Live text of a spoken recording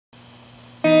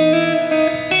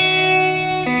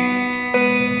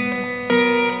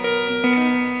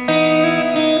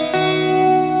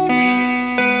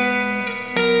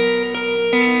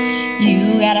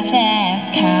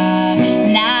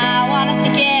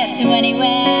to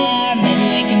anywhere. Maybe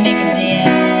we can make a deal.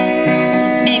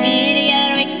 Maybe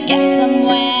together we can get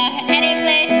somewhere. Any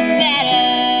place is better.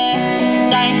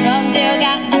 Starting from zero,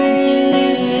 got nothing to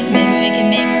lose. Maybe we can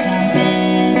make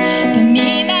something. But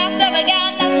me, myself, I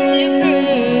got nothing to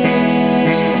prove.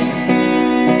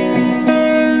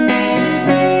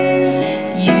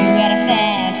 You got a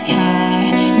fast car.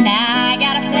 Now I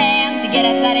got a plan to get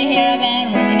us out of here. I've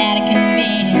been working at a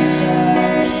convenience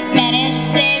store. Managed to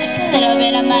save just a little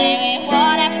bit of money. We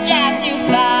won't have to drive too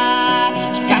far.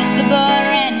 Just cross the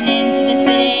border and into the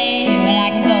city. You and I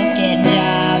can both get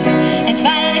jobs and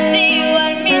finally see what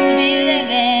it means to be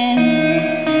living.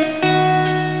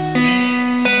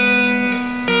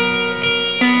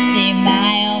 See,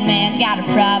 my old man's got a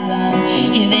problem.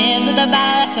 He lives with a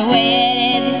bottle, that's the way it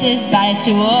is. He says his body's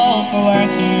too old for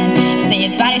working. He says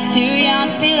his body's too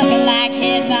young to be looking like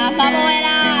his. My mama went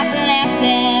off and left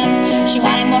him. She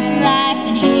wanted more from life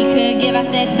than he could give. I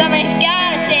said somebody's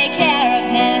gotta take care of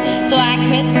him. So I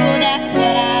quit school.